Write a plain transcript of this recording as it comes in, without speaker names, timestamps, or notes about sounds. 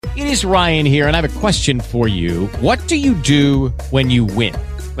It is Ryan here, and I have a question for you. What do you do when you win?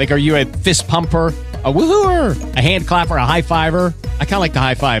 Like, are you a fist pumper, a woohooer, a hand clapper, a high fiver? I kind of like the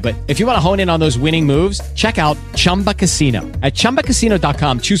high five, but if you want to hone in on those winning moves, check out Chumba Casino. At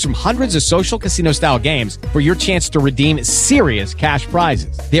ChumbaCasino.com, choose from hundreds of social casino-style games for your chance to redeem serious cash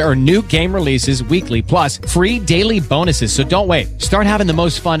prizes. There are new game releases weekly, plus free daily bonuses. So don't wait. Start having the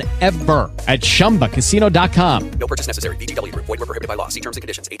most fun ever at ChumbaCasino.com. No purchase necessary. VGW Group. Void where prohibited by law. See terms and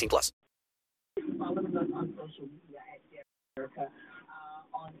conditions. 18+. Following us on social media at Derek America,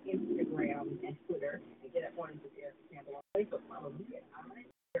 on Instagram and Twitter, and get at mornings with Erica Campbell on Facebook. Follow me at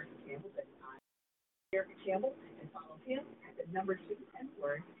Erica Campbell. That's Erica Campbell, and follow him at the number 2 and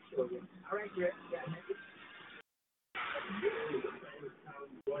word children. All right, Derek, you got a message?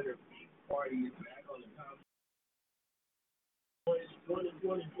 Party is back on the top.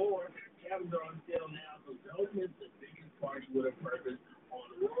 2024, cabins are on sale now, so don't miss the biggest party with a purpose on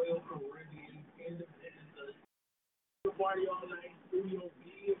Royal Caribbean Independence. Party all night, Studio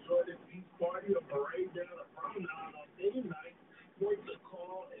B, enjoy the beach party, a parade down a promenade on any night. Points to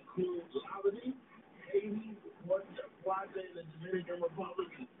call include Labadee, Haiti, Port Plaza in the Dominican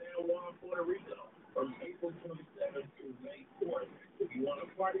Republic, and San Juan, Puerto Rico, from April 27th to May 4th. If you want to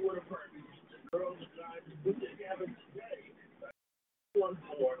party with a purpose, get the girls and guys to put their cabin today.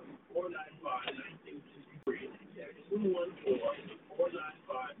 214-495-1963. That's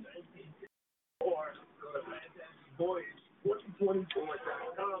 214-495-1963. Or go to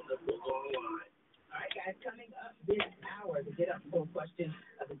fantasyvoyage2024.com to book online. All right, guys, coming up this hour, the Get Up Full question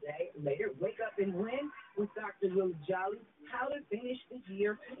of the day. Later, Wake Up and Win with Dr. Lou Jolly. How to finish the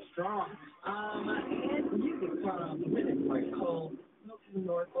year strong. And music from Rhythm Mark Cole, Smokey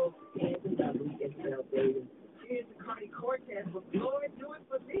Norfolk, and the lovely Isabel Davis. Here's the Cardi Cortez with Lord, Do It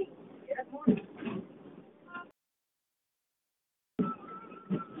For Me. Get up morning.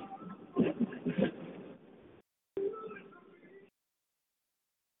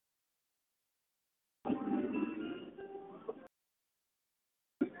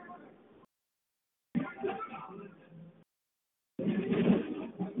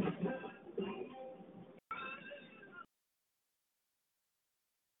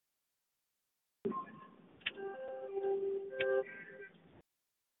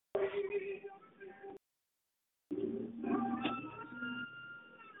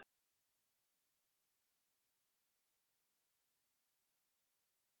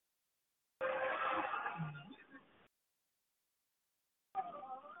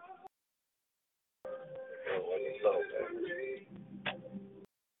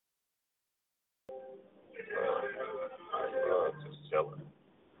 Just chilling.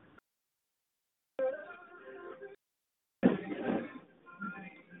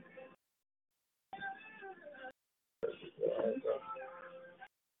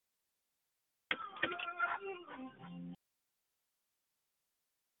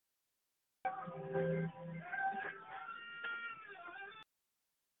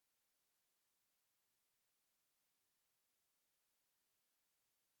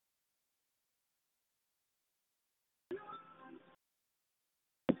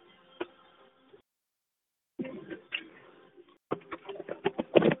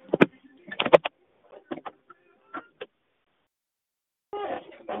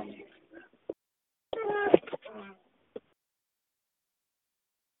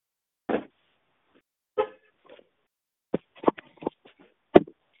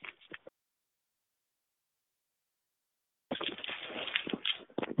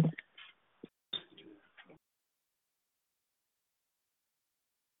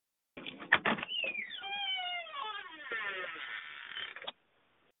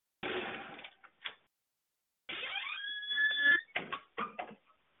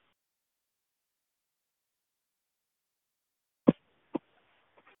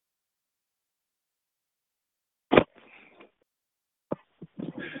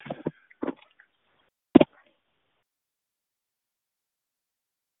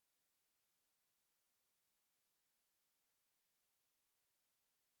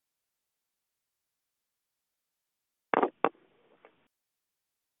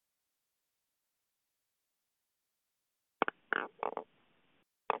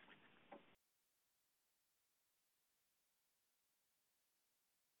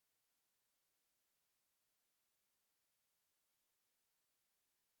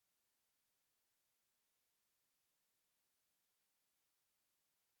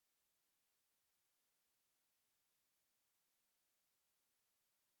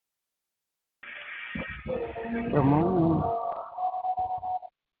 Good morning.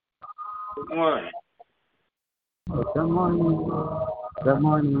 Good morning. Good morning. Good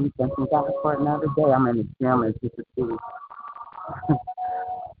morning. Thanking God for another day. I'm in the gym as you can see.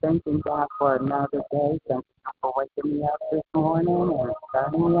 Thanking God for another day. Thank you for waking me up this morning and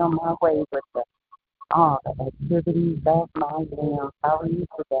starting me on my way with all the activities of my limbs. How are you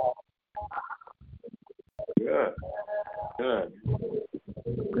today? Good.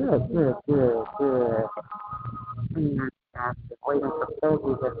 Good. And I'm just waiting for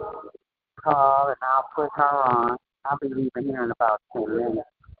Peggy to call, and I'll put her on. I'll be leaving here in about 10 minutes.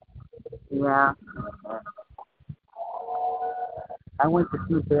 Yeah. I went to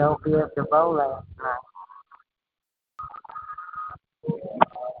see Belle Biv DeVoe last night.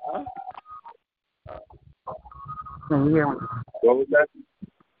 Can you hear me? What was that?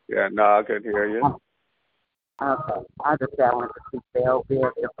 Yeah, no, I couldn't hear you. Okay. I just said I went to see Belle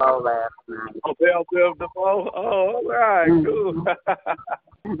Biv DeVoe last night. Oh, Belle Biv DeVoe? Oh, all right, cool.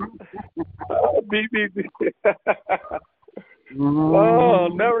 BBD. Oh,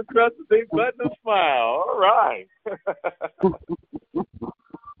 never press the big button to smile. All right.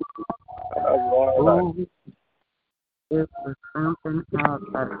 Ooh, it was something else.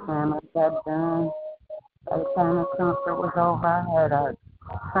 By the time I got done, by the time the concert was over, I had a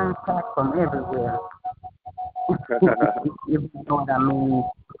contact from everywhere. You know what I mean?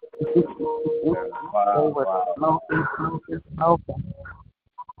 They were smoking.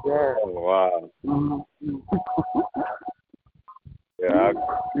 Yeah. Oh, wow. Mm-hmm. Yeah,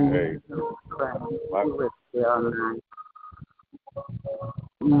 hey. It was still nice.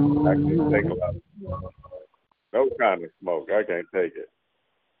 I can't take a lot of smoke. No kind of smoke. I can't take it.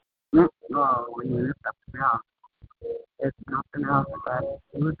 Oh, yeah, it's something else. It's something else, but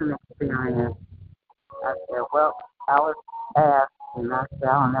it was an experience. I said, well, I was asked, and I said,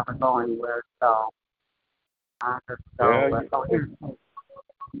 I'll never go anywhere, so I just go. Yeah, Oh, here.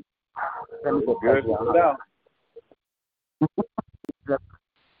 Let me get good that to get out.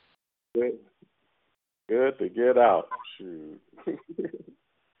 Good to get out. Shoot.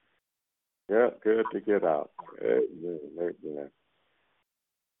 Yeah, good to get out. Amen.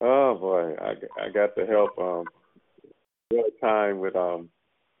 Oh boy, I got to help good time with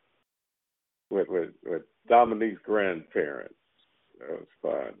Dominique's grandparents. It was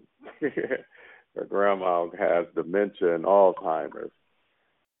fun. Her grandma has dementia and Alzheimer's.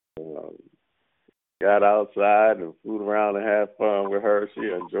 Got outside and fooled around and had fun with her. She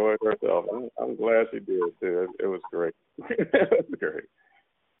enjoyed herself. I'm glad she did too. It was great. It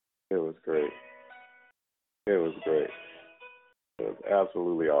was great. It was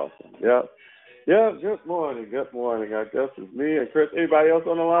absolutely awesome. Yep. Yeah, good morning. I guess it's me and Chris. Anybody else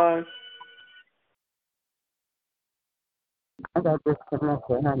on the line? I got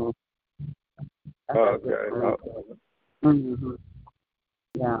disconnected, honey. Okay. Mm-hmm.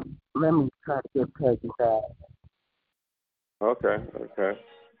 Yeah. Let me try to get Peggy back. Okay.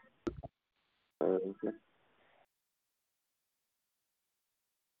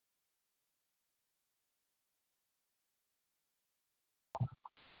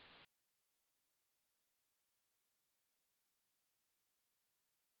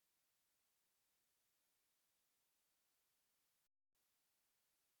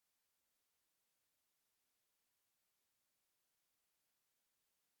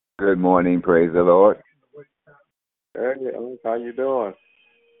 Good morning, praise the Lord. Hey, how you doing?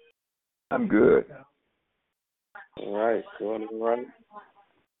 I'm good. All right, doing all right.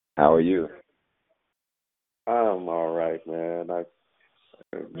 How are you? I'm all right, man. I'm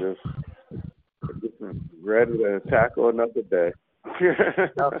just ready to tackle another day.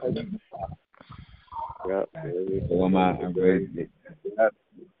 Okay. Yep. Well, I'm ready.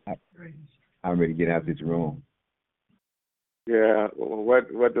 I'm ready to get out of this room. Yeah. What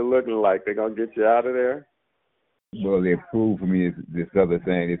they're looking like? They gonna get you out of there? Well, they approved for me this other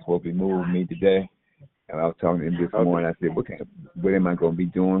thing. They're supposed to be moving me today. And I was talking to them this morning. I said, what am I going to be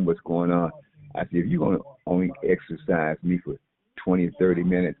doing? What's going on? I said, if you're going to only exercise me for 20 or 30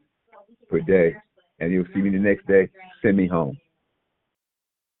 minutes per day, and you'll see me the next day, send me home.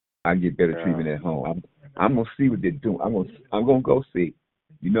 I get better treatment at home. I'm going to see what they're doing. I'm going to go see.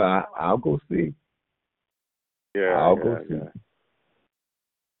 You know, I'll go see. Yeah. I'll go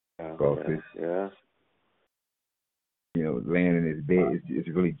see. Yeah. You know, laying in his bed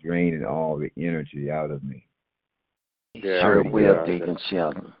is really draining all the energy out of me. Yeah, Sure will, Deacon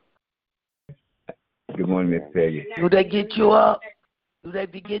Shelton. Good morning, Miss Peggy. Do they get you up? Do they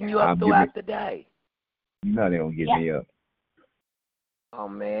be getting you up throughout the day? No, they don't get me up. Oh,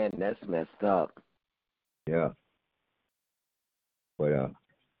 man, that's messed up. Yeah. But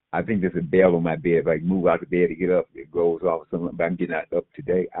I think there's a bell on my bed. If I move out the bed to get up, it goes off. But I'm getting up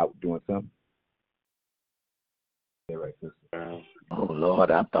today, out doing something. right, sister. Oh,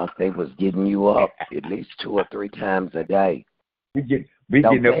 Lord, I thought they was getting you up at least 2 or 3 times a day. We getting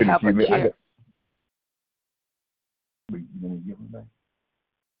up in a few minutes.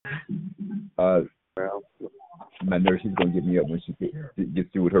 My nurse is gonna get me up when she gets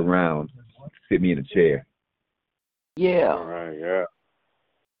through with her round. Sit me in a chair. Yeah. All right. Yeah.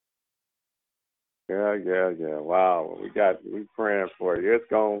 Yeah. Wow. We praying for you. It's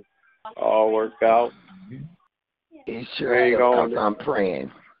gonna all work out. It sure is, because I'm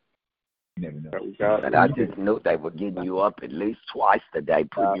praying. You never know. But I just knew they were getting you up at least twice a day,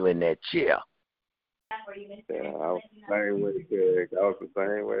 putting you in that chair. Yeah, I was the same way, Peg. I was the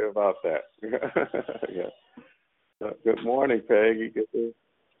same way about that. Yeah. Good morning, Peggy. Good to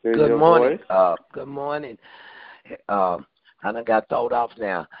hear Good your morning. voice. Good morning. I done got thrown off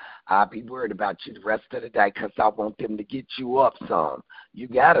now. I'll be worried about you the rest of the day because I want them to get you up some. You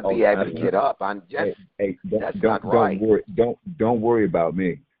got to be able to get up. I'm just, that's not right. Don't worry about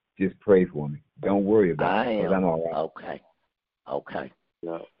me. Just pray for me. Don't worry about me. I'm all right. Okay.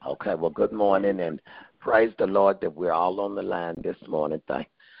 Yeah. Okay, well, good morning, and praise the Lord that we're all on the line this morning.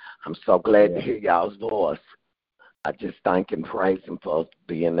 I'm so glad to hear y'all's voice. I just thank and praise him for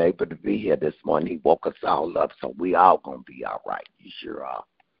being able to be here this morning. He woke us all up, so we all going to be all right. You sure are.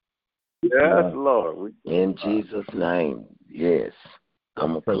 Yes, Lord. In Jesus' name, yes.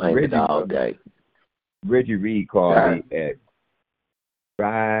 I'm going to claim it all day. Reggie Reed called me at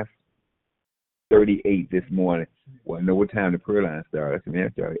 5:38 this morning. Well, I know what time the prayer line started. I said, man,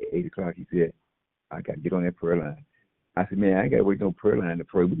 it started at 8 o'clock. He said, I got to get on that prayer line. I said, man, I got to wait no prayer line to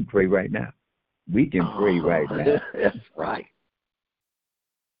pray. We can pray right now. We can pray right now. That's right.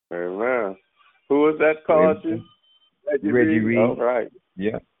 Amen. Who was that called you? Reggie Reed. All right.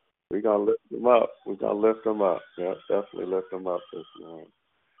 Yeah. We're going to lift them up. Yeah, definitely lift them up this morning.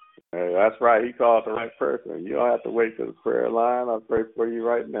 Hey, that's right. He called the right person. You don't have to wait to the prayer line. I'll pray for you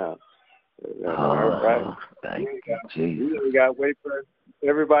right now. Right. Thank you, Jesus. We got to wait for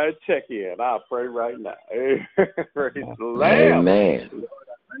everybody to check in. I'll pray right now. Praise the Lamb. Amen. Lord,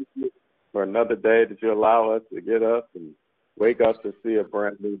 I thank you for another day that you allow us to get up and wake up to see a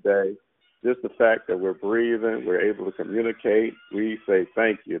brand new day. Just the fact that we're breathing, we're able to communicate, we say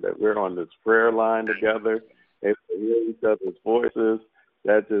thank you that we're on this prayer line together, able to hear each other's voices.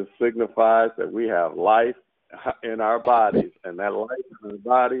 That just signifies that we have life in our bodies, and that life in our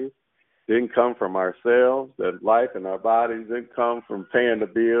bodies didn't come from ourselves. That life in our bodies didn't come from paying the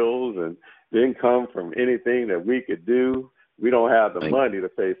bills and didn't come from anything that we could do. We don't have the money to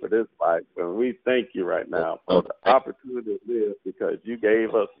pay for this life, and we thank you right now for the opportunity to live because you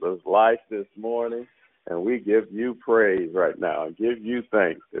gave us this life this morning, and we give you praise right now and give you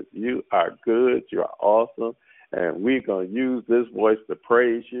thanks that you are good, you are awesome, and we're going to use this voice to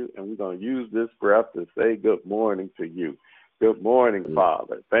praise you, and we're going to use this breath to say good morning to you. Good morning,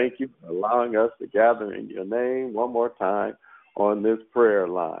 Father. Thank you for allowing us to gather in your name one more time on this prayer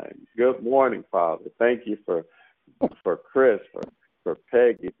line. Good morning, Father. Thank you for Chris, for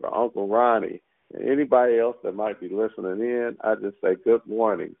Peggy, for Uncle Ronnie, and anybody else that might be listening in. I just say good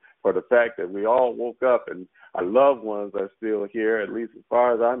morning for the fact that we all woke up and our loved ones are still here. At least as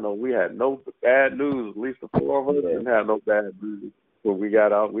far as I know, we had no bad news. At least the 4 of us didn't have no bad news when we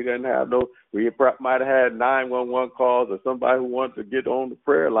got out. We didn't have no. We might have had 911 calls or somebody who wanted to get on the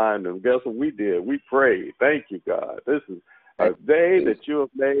prayer line. And guess what we did? We prayed. Thank you, God. This is a day that you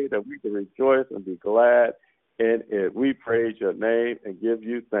have made that we can rejoice and be glad in it. We praise your name and give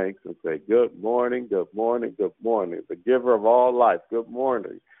you thanks and say good morning, good morning, good morning. The giver of all life, good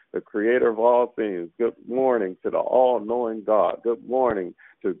morning. The creator of all things, good morning to the all-knowing God. Good morning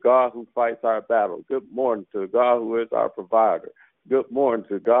to God who fights our battle. Good morning to God who is our provider. Good morning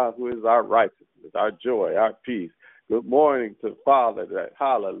to God who is our righteousness, our joy, our peace. Good morning to Father, that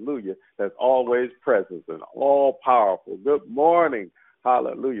hallelujah, that's always present and all-powerful. Good morning,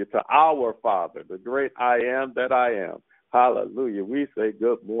 hallelujah, to our Father, the great I am that I am. Hallelujah. We say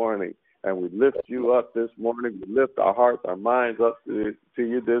good morning, and we lift you up this morning. We lift our hearts, our minds up to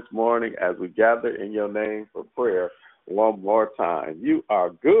you this morning as we gather in your name for prayer one more time. You are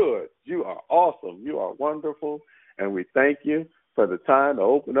good. You are awesome. You are wonderful, and we thank you for the time to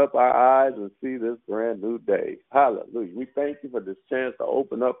open up our eyes and see this brand new day. Hallelujah. We thank you for this chance to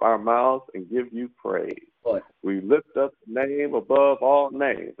open up our mouths and give you praise. We lift up the name above all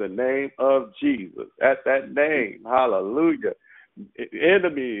names, the name of Jesus. At that name, hallelujah,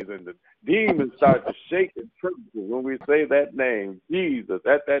 enemies and the demons start to shake and tremble when we say that name, Jesus.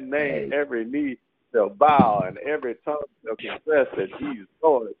 At that name, every knee shall bow and every tongue shall confess that Jesus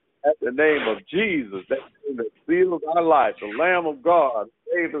Lord at the name of Jesus, that name that seals our life, the Lamb of God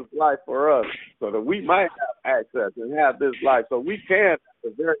gave his life for us so that we might have access and have this life, so we can have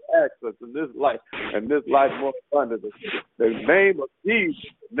the very access in this life and this life more abundantly. The name of Jesus,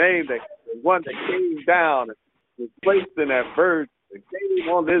 the name that the one that came down and was placed in that virgin and came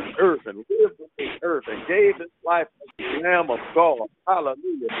on this earth and lived on this earth and gave his life as the Lamb of God,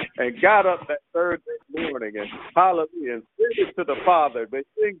 hallelujah, and got up that third morning and hallelujah and sent it to the Father, but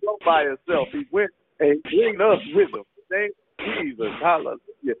he didn't go by himself. He went and bring us with him. The name of Jesus,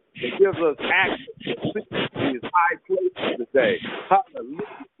 hallelujah, it gives us access to his high places today.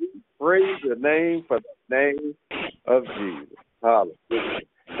 Hallelujah. We praise the name for the name of Jesus. Hallelujah.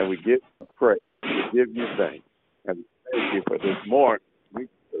 And we give you praise. We give you thanks. And we thank you for this morning. We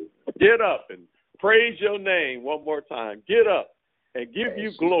get up and praise your name one more time. Get up and give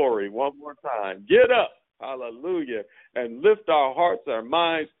you glory one more time. Get up, hallelujah, and lift our hearts, our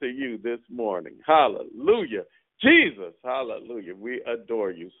minds to you this morning. Hallelujah. Jesus, hallelujah. We adore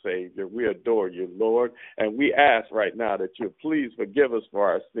you, Savior. We adore you, Lord. And we ask right now that you please forgive us for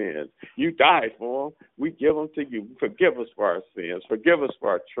our sins. You died for them. We give them to you. Forgive us for our sins. Forgive us for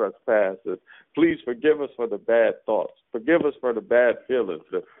our trespasses. Please forgive us for the bad thoughts. Forgive us for the bad feelings,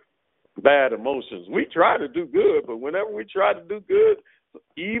 the bad emotions. We try to do good, but whenever we try to do good,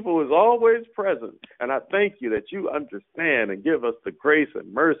 evil is always present. And I thank you that you understand and give us the grace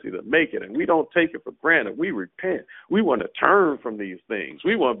and mercy to make it. And we don't take it for granted. We repent. We want to turn from these things.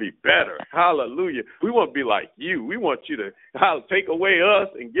 We want to be better. Hallelujah. We want to be like you. We want you to take away us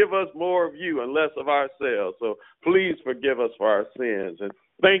and give us more of you and less of ourselves. So please forgive us for our sins. And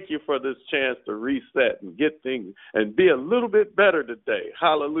thank you for this chance to reset and get things and be a little bit better today.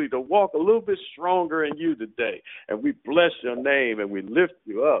 Hallelujah. To walk a little bit stronger in you today. And we bless your name and we lift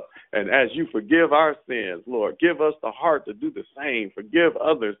you up. And as you forgive our sins, Lord, give us the heart to do the same. Forgive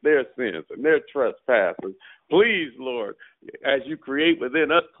others their sins and their trespasses. Please, Lord, as you create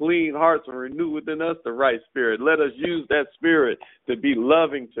within us clean hearts and renew within us the right spirit, let us use that spirit to be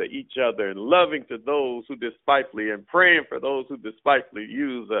loving to each other and loving to those who despitefully and praying for those who despitefully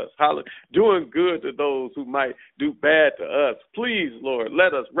use us. Hallelujah. Doing good to those who might do bad to us. Please, Lord,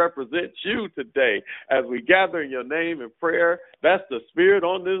 let us represent you today as we gather in your name in prayer. That's the spirit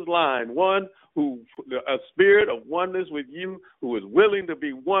on this line. A spirit of oneness with you, who is willing to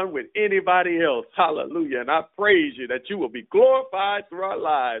be one with anybody else. Hallelujah. And I praise you that you will be glorified through our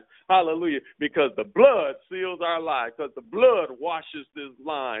lives. Hallelujah. Because the blood seals our lives. Because the blood washes this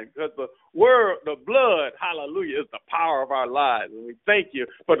line. Because the blood, hallelujah, is the power of our lives. And we thank you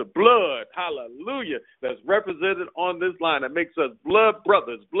for the blood, hallelujah, that's represented on this line that makes us blood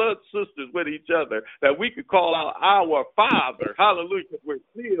brothers, blood sisters with each other, that we could call out our Father. Hallelujah. We're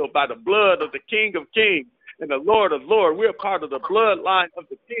sealed by the blood of the King of Kings and the Lord of Lords. We're part of the bloodline of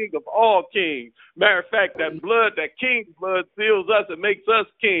the King of all kings. Matter of fact, that blood, that King's blood seals us and makes us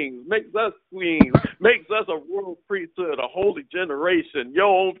kings, makes us queens, makes us a royal priesthood, a holy generation, your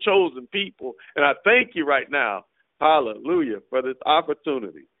own chosen people. And I thank you right now, hallelujah, for this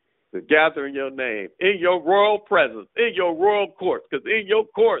opportunity to gather in your name, in your royal presence, in your royal courts, because in your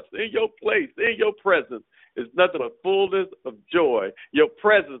courts, in your place, in your presence, is nothing but fullness of joy. Your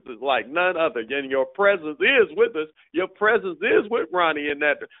presence is like none other. And your presence is with us. Your presence is with Ronnie in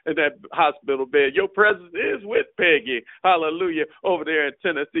that hospital bed. Your presence is with Peggy, hallelujah, over there in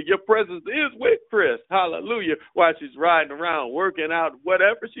Tennessee. Your presence is with Chris, hallelujah, while she's riding around, working out,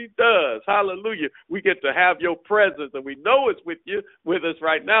 whatever she does, hallelujah. We get to have your presence, and we know it's with us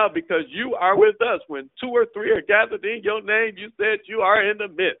right now, because you are with us. When 2 or 3 are gathered in your name, you said you are in the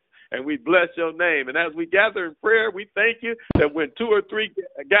midst. And we bless your name. And as we gather in prayer, we thank you that when 2 or 3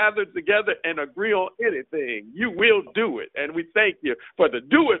 gather together and agree on anything, you will do it. And we thank you for the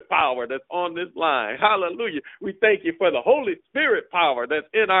do-it power that's on this line. Hallelujah. We thank you for the Holy Spirit power that's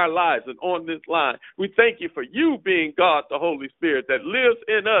in our lives and on this line. We thank you for you being God, the Holy Spirit, that lives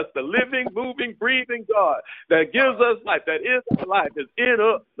in us, the living, moving, breathing God that gives us life, that is our life, is in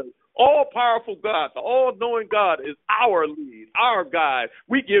us. All-powerful God, the all-knowing God is our lead, our guide.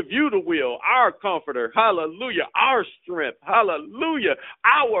 We give you the will, our comforter, hallelujah, our strength, hallelujah,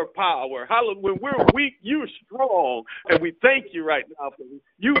 our power. Hallelujah. When we're weak, you're strong. And we thank you right now for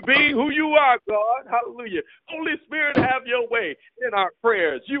you being who you are, God. Hallelujah. Holy Spirit, have your way in our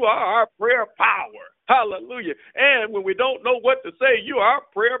prayers. You are our prayer power. Hallelujah. And when we don't know what to say, you are our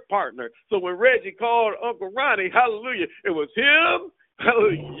prayer partner. So when Reggie called Uncle Ronnie, hallelujah, it was him,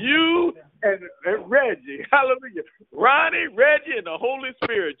 hallelujah, you and Reggie, hallelujah, Ronnie, Reggie, and the Holy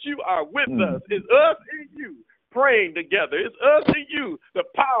Spirit. You are with us. It's us and you praying together. It's us and you, the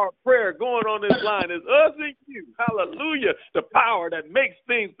power power of prayer going on this line is us and you. Hallelujah. The power that makes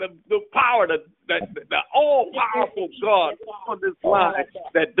things, the power that the all-powerful God on this line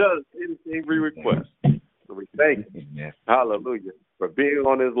that does anything we request. So we thank you. Hallelujah. For being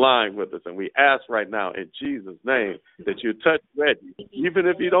on this line with us. And we ask right now in Jesus' name that you touch Reggie. Even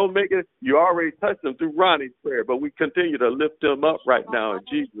if you don't make it, you already touched him through Ronnie's prayer. But we continue to lift him up right now in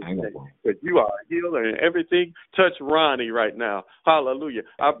Jesus' name. Because you are a healer and everything. Touch Ronnie right now. Hallelujah.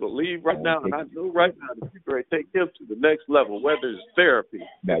 I believe right now, and I know right now that you're going to take him to the next level, whether it's therapy,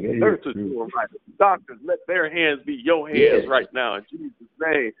 nurses do it right, doctors, let their hands be your hands right now in Jesus'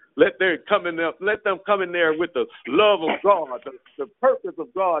 name. Let them come in there with the love of God, the purpose of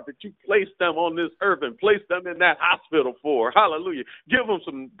God that you placed them on this earth and placed them in that hospital for. Hallelujah. Give them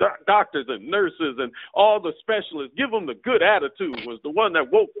some doctors and nurses and all the specialists. Give them the good attitude. Was the one that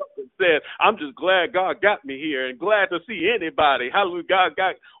woke up and said, I'm just glad God got me here and glad to see anybody. Hallelujah. God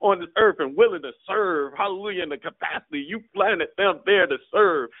got on this earth and willing to serve. Hallelujah. In the capacity you planted them there to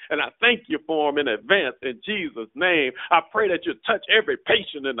serve. And I thank you for them in advance in Jesus' name. I pray that you touch every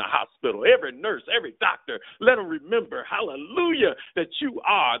patient in the hospital, every nurse, every doctor. Let them remember, hallelujah, that you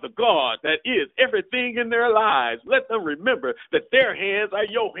are the God that is everything in their lives. Let them remember that their hands are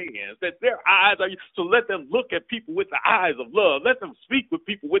your hands, that their eyes are you. So let them look at people with the eyes of love. Let them speak with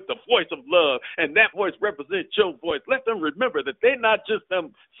people with the voice of love, and that voice represents your voice. Let them remember that they're not just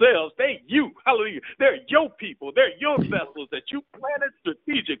themselves, they you. Hallelujah. They're your people. They're your vessels that you planted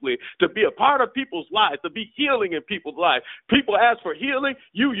strategically to be a part of people's lives, to be healing in people's lives. People ask for healing,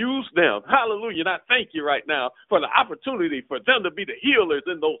 you use them. Hallelujah. And I thank you right now for the opportunity for them to be the healers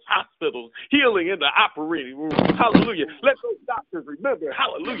in those hospitals, healing in the operating room. Hallelujah. Let those doctors remember,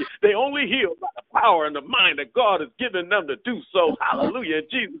 hallelujah, they only heal by the power and the mind that God has given them to do so. Hallelujah. In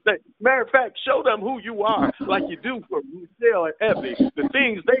Jesus' name. Matter of fact, show them who you are like you do for Michelle and Effie. The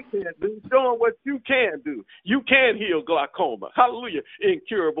things they can't do, show them what you can do. You can heal glaucoma. Hallelujah.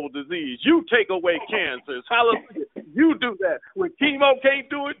 Incurable disease. You take away cancers. Hallelujah. You do that. When chemo can't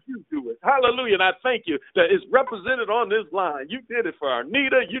do it, you do it. Hallelujah. And I thank you that it's represented on this line. You did it for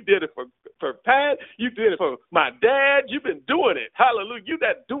Arnita. You did it for Pat. You did it for my dad. You've been doing it. Hallelujah. You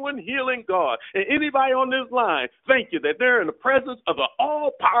that doing healing God. And anybody on this line, thank you that they're in the presence of an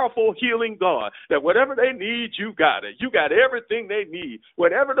all-powerful healing God. That whatever they need, you got it. You got everything they need.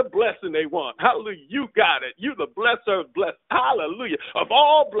 Whatever the blessing they want. Hallelujah. You got it. You the blesser of blessed. Hallelujah. Of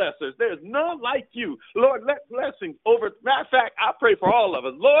all blessers, there's none like you. Lord, let blessings over. Matter of fact, I pray for all of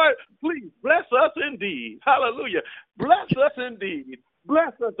us. Lord, please bless us indeed. Hallelujah. Bless us indeed.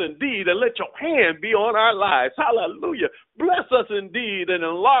 Bless us indeed and let your hand be on our lives. Hallelujah. Bless us indeed and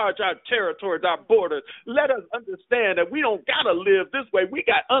enlarge our territories, our borders. Let us understand that we don't got to live this way. We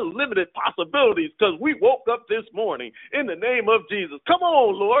got unlimited possibilities because we woke up this morning in the name of Jesus. Come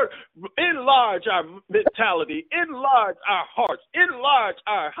on, Lord. Enlarge our mentality. Enlarge our hearts. Enlarge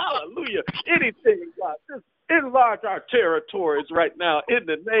our, hallelujah, anything, God. Just enlarge our territories right now in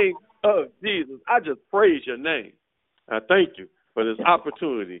the name of Jesus. I just praise your name. I thank you for this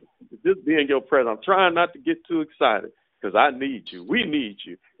opportunity to just be in your presence. I'm trying not to get too excited because I need you. We need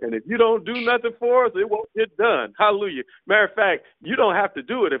you. And if you don't do nothing for us, it won't get done. Hallelujah. Matter of fact, you don't have to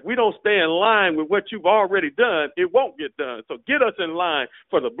do it. If we don't stay in line with what you've already done, it won't get done. So get us in line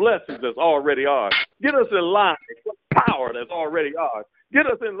for the blessings that's already ours. Get us in line for the power that's already ours. Get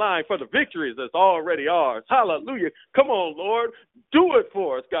us in line for the victories that's already ours. Hallelujah. Come on, Lord. Do it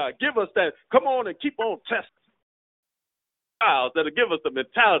for us, God. Give us that. Come on and keep on testing. That'll give us the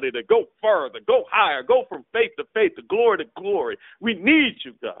mentality to go further, go higher, go from faith to faith, to glory, We need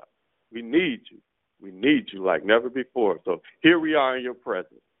you, God. We need you. We need you like never before. So here we are in your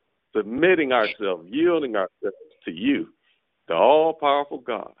presence, submitting ourselves, yielding ourselves to you, the all-powerful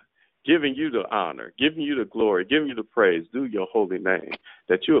God, giving you the honor, giving you the glory, giving you the praise, do your holy name,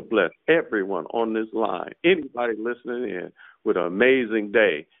 that you will bless everyone on this line, anybody listening in with an amazing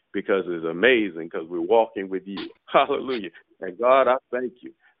day, because it's amazing because we're walking with you. Hallelujah. And God, I thank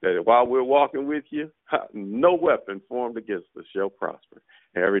you that while we're walking with you, no weapon formed against us shall prosper.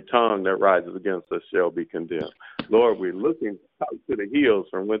 And every tongue that rises against us shall be condemned. Lord, we're looking out to the hills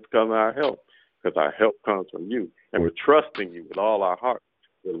from whence comes our help, because our help comes from you. And we're trusting you with all our heart.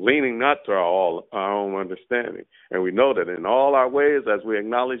 We're leaning not to our own understanding. And we know that in all our ways, as we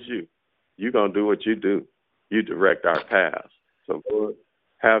acknowledge you, you're going to do what you do. You direct our paths. So, Lord,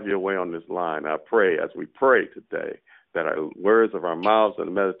 have your way on this line. I pray as we pray today that our words of our mouths and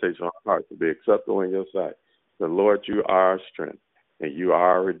the meditation of our hearts will be acceptable in your sight. The Lord, you are our strength and you are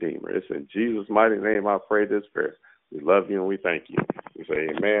our Redeemer. It's in Jesus' mighty name I pray this prayer. We love you and we thank you. We say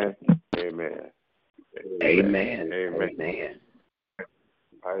amen, amen, amen, amen. amen.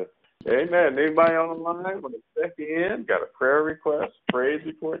 right. Amen. Anybody on the line want to check in? Got a prayer request, praise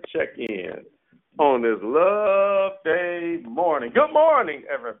report, check in on this love day morning. Good morning,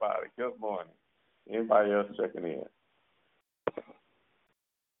 everybody. Good morning. Anybody else checking in?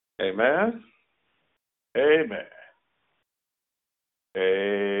 Amen. Amen.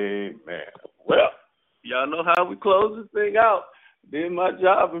 Amen. Well, y'all know how we close this thing out. Did my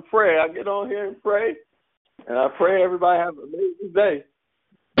job and pray. I get on here and pray, and I pray everybody have an amazing day.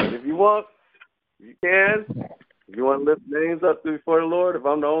 And if you want, you can. If you want to lift names up before the Lord, if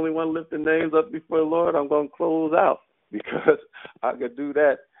I'm the only one lifting names up before the Lord, I'm going to close out because I could do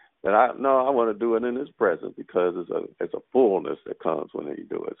that. But I want to do it in His presence because it's a fullness that comes when you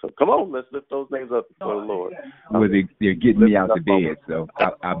do it. So come on, let's lift those names up before the Lord. Well, they're getting me out the bed, so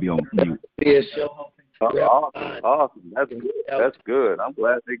I'll be on mute. Awesome. That's good. I'm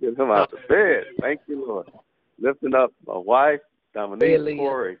glad they get him out the bed. Thank you, Lord. Lifting up my wife, Dominique,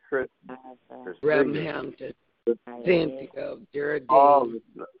 Corey, Chris, Reverend Hampton, Cynthia, Jared, all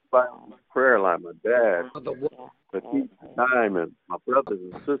this prayer line, my dad, Petit Diamond, my brothers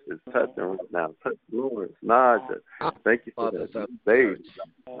and sisters touching right now. Touch Lawrence, Naja. Thank you for that baby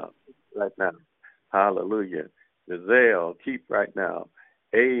right now. Hallelujah. Giselle, keep right now.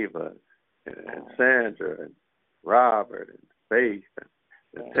 Ava and Sandra and Robert and Faith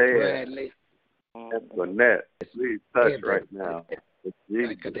and Ted Bradley, and Lynette. Please touch right now. In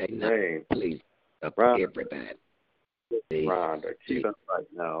Jesus' name. Please, Rhonda, keep us right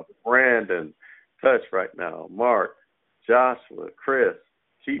now. Brandon, touch right now. Mark, Joshua, Chris,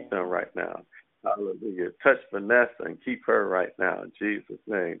 keep them right now. Hallelujah. Touch Vanessa and keep her right now. In Jesus'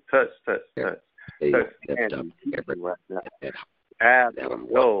 name. Touch. Touch Andy, keep them right now. Adam,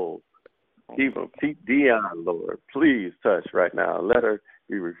 Joel, keep them. Keep Dion, Lord. Please touch right now. Let her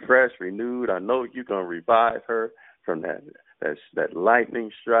be refreshed, renewed. I know you're going to revive her from that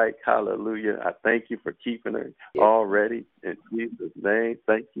lightning strike. Hallelujah. I thank you for keeping her already in Jesus' name.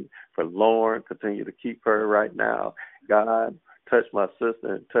 Thank you for Lauren. Continue to keep her right now. God, touch my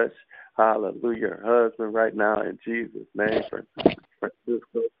sister and touch, hallelujah, her husband right now in Jesus' name.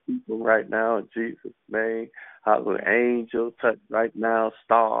 Francisco, keep him right now in Jesus' name. Hallelujah. Angel, touch right now.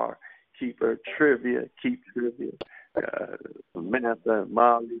 Star, keep her. Trivia, keep Trivia. Samantha and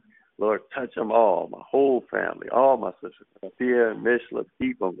Molly, Lord, touch them all, my whole family, all my sisters. Thea and Mishla,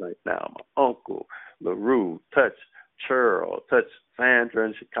 keep them right now. My uncle, LaRue, touch Cheryl, touch Sandra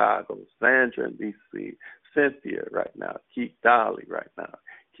in Chicago, Sandra in D.C., Cynthia right now. Keep Dolly right now.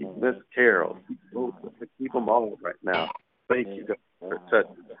 Keep Miss Carol. Keep them all right now. Thank you, God, for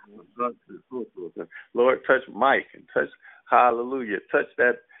touching them. Lord, touch Mike and touch, hallelujah, touch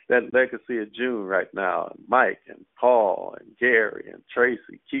that legacy of June right now, and Mike and Paul and Gary and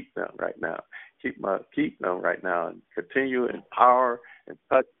Tracy, keep them right now. Keep them right now and continue in power and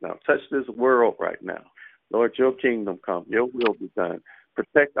touch them. Touch this world right now. Lord, your kingdom come, your will be done.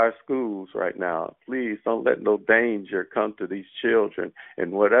 Protect our schools right now. Please don't let no danger come to these children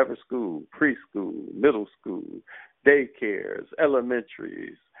in whatever school, preschool, middle school, daycares,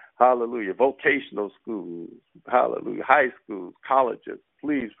 elementaries, hallelujah, vocational schools, hallelujah, high schools, colleges.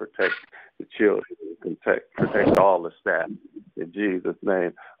 Please protect the children, protect all the staff in Jesus'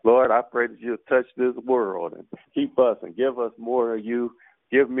 name. Lord, I pray that you'll touch this world and keep us and give us more of you.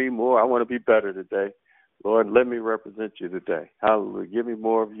 Give me more. I want to be better today. Lord, let me represent you today. Hallelujah. Give me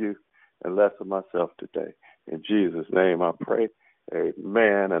more of you and less of myself today. In Jesus' name I pray.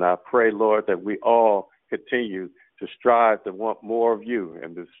 Amen. And I pray, Lord, that we all continue to strive to want more of you.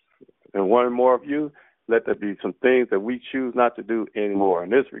 And wanting more of you, let there be some things that we choose not to do anymore. In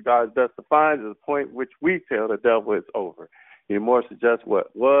this regard, best defined is the point which we tell the devil it's over. Anymore suggests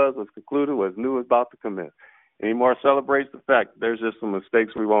what was concluded, what new is about to commence. Anymore celebrates the fact that there's just some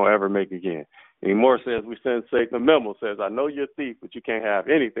mistakes we won't ever make again. Anymore says we send Satan a memo, says, I know you're a thief, but you can't have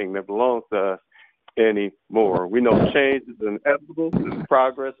anything that belongs to us anymore. We know change is inevitable,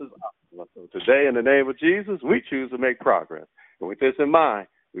 progress is optional. So today, in the name of Jesus, we choose to make progress. And with this in mind,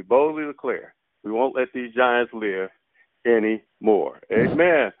 we boldly declare we won't let these giants live anymore.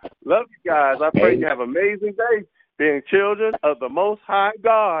 Amen. Love you guys. I pray you have an amazing day being children of the Most High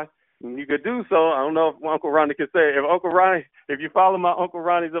God. And you could do so. I don't know if Uncle Ronnie can say it. If you follow my Uncle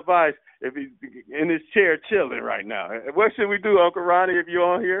Ronnie's advice, if he's in his chair chilling right now, what should we do, Uncle Ronnie, if you're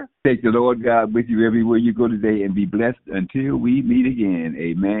on here? Take the Lord God with you everywhere you go today and be blessed until we meet again.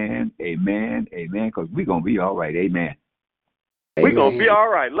 Amen, amen, amen, because we're going to be all right. Amen. We're going to be all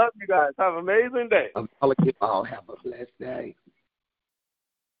right. Love you guys. Have an amazing day. All of you all have a blessed day.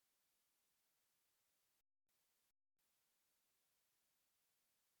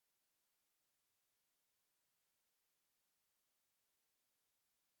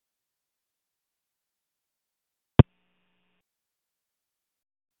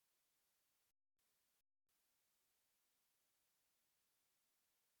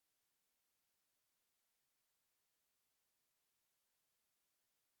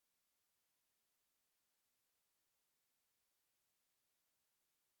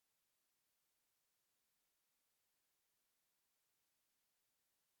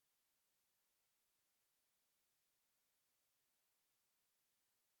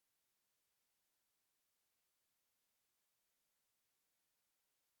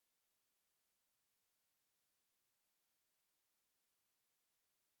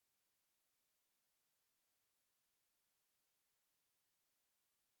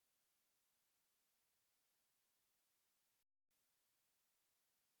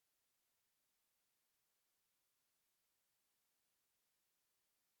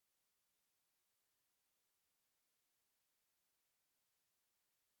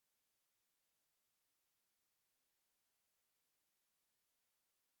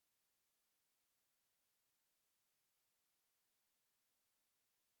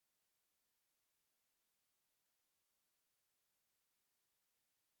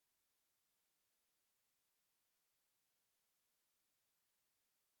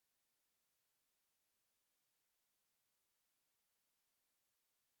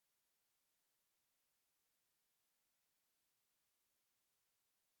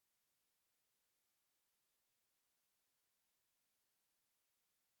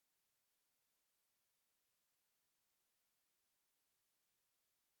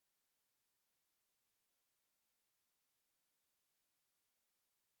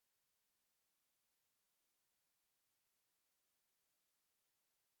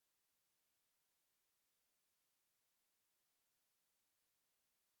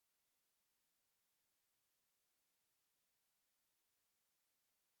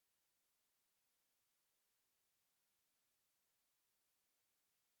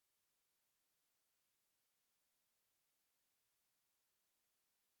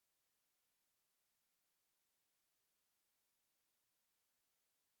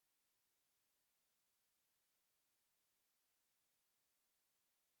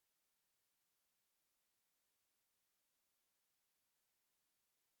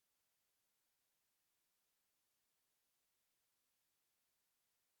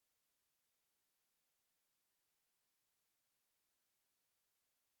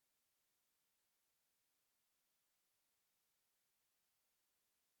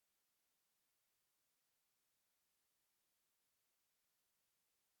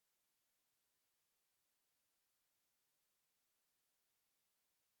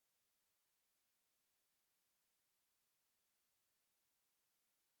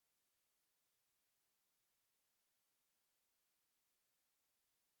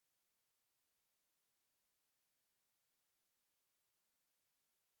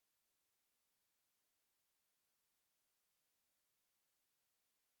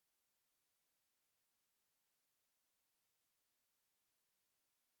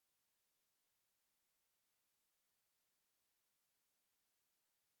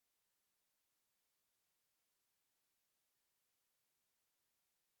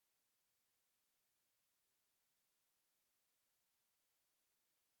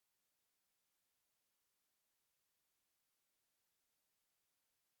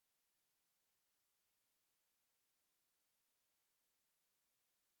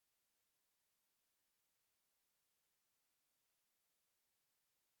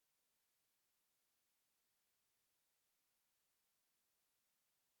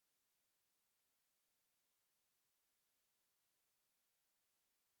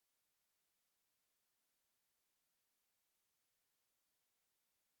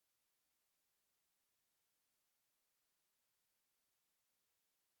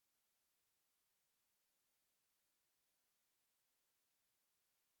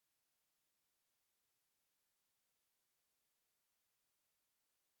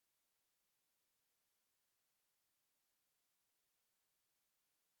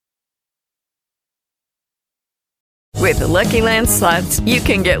 With the Lucky Land Slots, you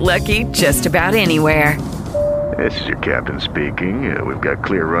can get lucky just about anywhere. This is your captain speaking. We've got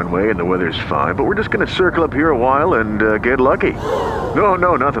clear runway and the weather's fine, but we're just going to circle up here a while and get lucky.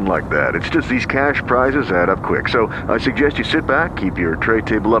 No, nothing like that. It's just these cash prizes add up quick. So I suggest you sit back, keep your tray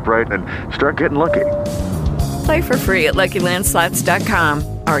table upright, and start getting lucky. Play for free at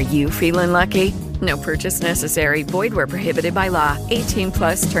LuckyLandSlots.com. Are you feeling lucky? No purchase necessary. Void where prohibited by law.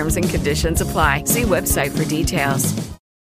 18+ terms and conditions apply. See website for details.